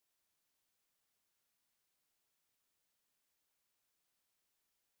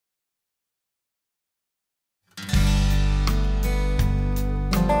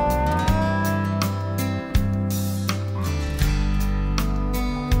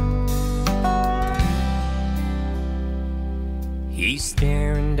He's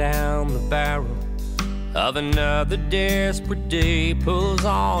staring down the barrel of another desperate day, pulls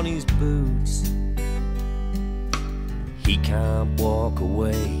on his boots. He can't walk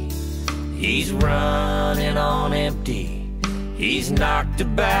away. He's running on empty. He's knocked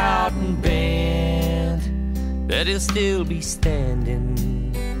about and bent, but he'll still be standing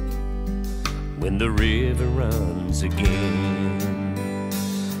when the river runs again.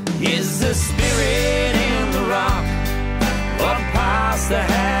 Is the spirit in the rock, or pass the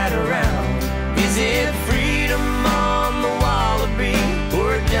hat around? Is it freedom on the wallaby,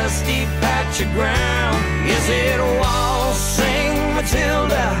 or a dusty patch of ground? Is it waltz, sing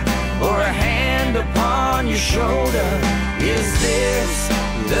Matilda, or a hand upon your shoulder? Is this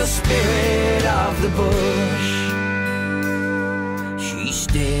the spirit of the bush? She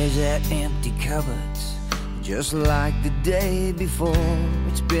stares at empty cupboards, just like the day before.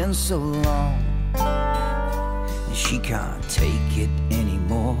 It's been so long, and she can't take it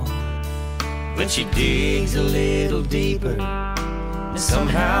anymore. But she digs a little deeper and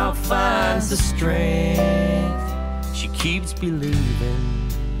somehow finds the strength. She keeps believing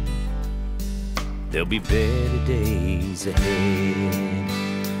there'll be better days ahead.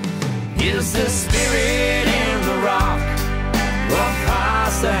 Is the spirit in the rock, or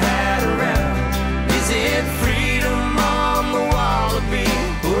pass the hat around? Is it freedom on the wallaby,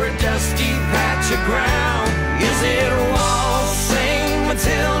 or a dusty patch of ground? Is it waltz, sing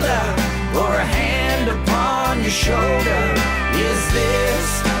Matilda, or a hand upon your shoulder? Is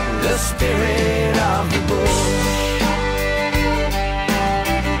this the spirit of the bush?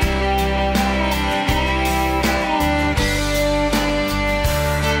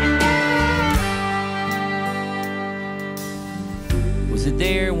 Was it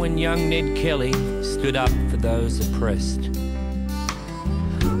there when young Ned Kelly stood up for those oppressed?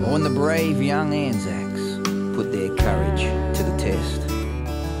 Or when the brave young Anzacs put their courage to the test?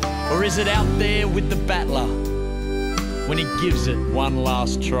 Or is it out there with the battler when he gives it one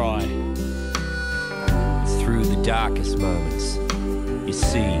last try? Through the darkest moments, you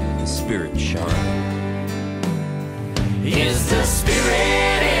see the spirit shine. Is the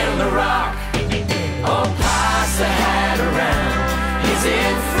spirit in the rock, or pass the hat around? Is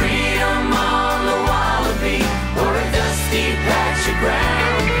it freedom on the wallaby, or a dusty patch of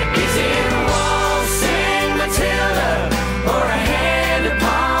ground? Is it waltzing Matilda, or a hand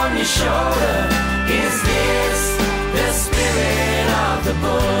upon your shoulder? Is this the spirit of the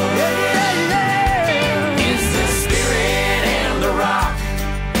bush? Is the spirit in the rock,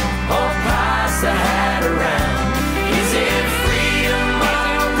 or pass the hat around? Is it freedom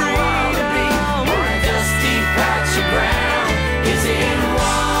on the wallaby, or a dusty patch of ground? Is it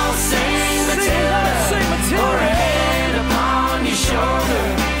waltzing Matilda, or a hand upon your shoulder?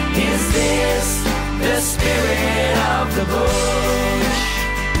 Is this the spirit of the bush?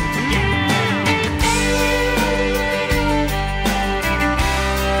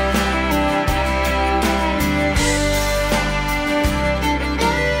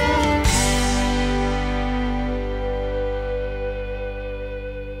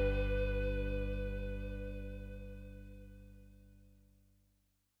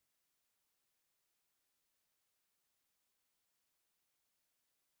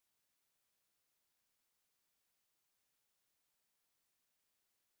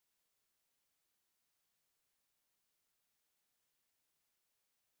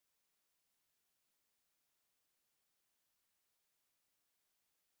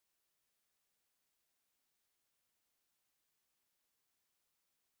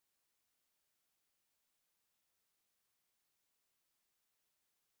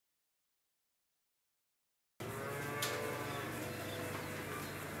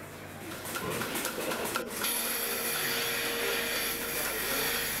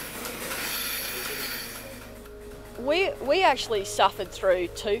 We actually suffered through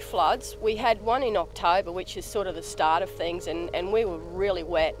 2 floods. We had one in October, which is sort of the start of things, and we were really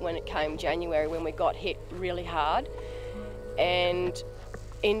wet when it came January, when we got hit really hard. And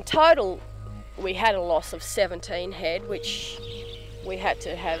in total, we had a loss of 17 head, which we had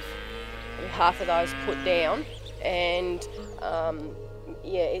to have half of those put down. And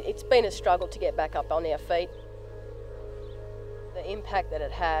yeah, it's been a struggle to get back up on our feet. The impact that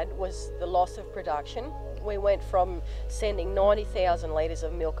it had was the loss of production. We went from sending 90,000 litres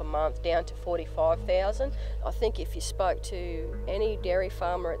of milk a month down to 45,000. I think if you spoke to any dairy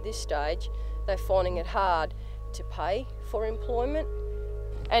farmer at this stage, they're finding it hard to pay for employment.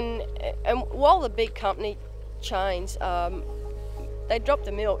 And while the big company chains, they drop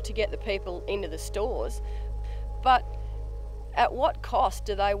the milk to get the people into the stores, but at what cost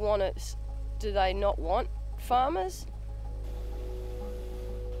do they want it? Do they not want farmers?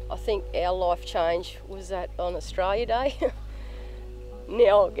 I think our life change was that on Australia Day.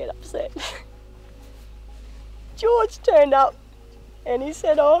 Now I'll get upset. George turned up and he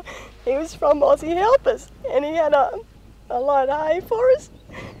said, oh, he was from Aussie Helpers and he had a load of hay for us.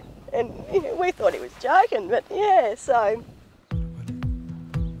 And we thought he was joking, but yeah, so.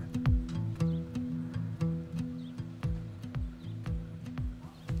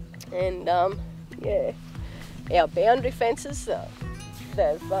 And yeah, our boundary fences,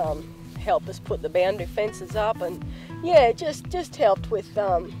 they've helped us put the boundary fences up, and yeah, just helped with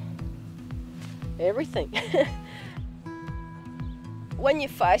everything. When you're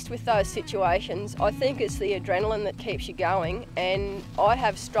faced with those situations, I think it's the adrenaline that keeps you going, and I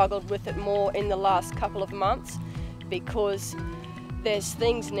have struggled with it more in the last couple of months because there's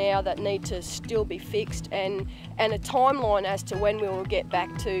things now that need to still be fixed, and a timeline as to when we will get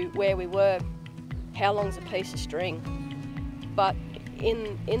back to where we were. How long's a piece of string? But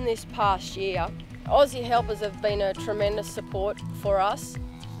in this past year, Aussie Helpers have been a tremendous support for us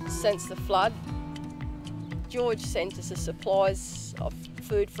since the flood. George sent us the supplies of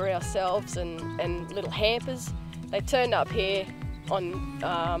food for ourselves and little hampers. They turned up here on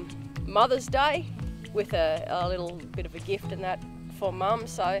Mother's Day with a little bit of a gift and that for Mum.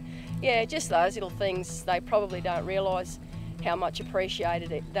 So yeah, just those little things, they probably don't realise how much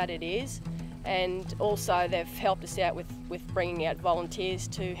appreciated that it is. And also they've helped us out with bringing out volunteers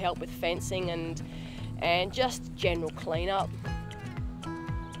to help with fencing and just general clean-up.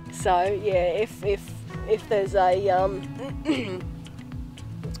 So yeah, if there's a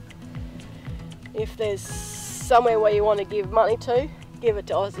if there's somewhere where you want to give money to, give it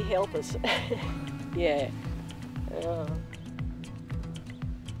to Aussie Helpers. Yeah.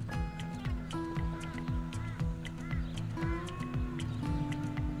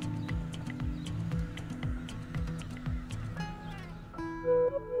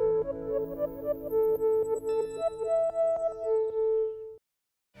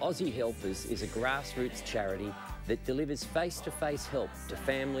 Aussie Helpers is a grassroots charity that delivers face-to-face help to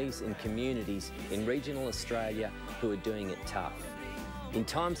families and communities in regional Australia who are doing it tough. In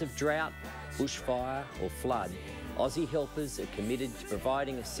times of drought, bushfire or flood, Aussie Helpers are committed to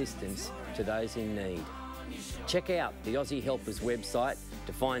providing assistance to those in need. Check out the Aussie Helpers website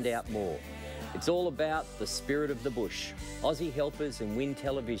to find out more. It's all about the spirit of the bush. Aussie Helpers and Win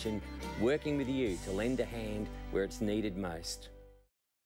Television working with you to lend a hand where it's needed most.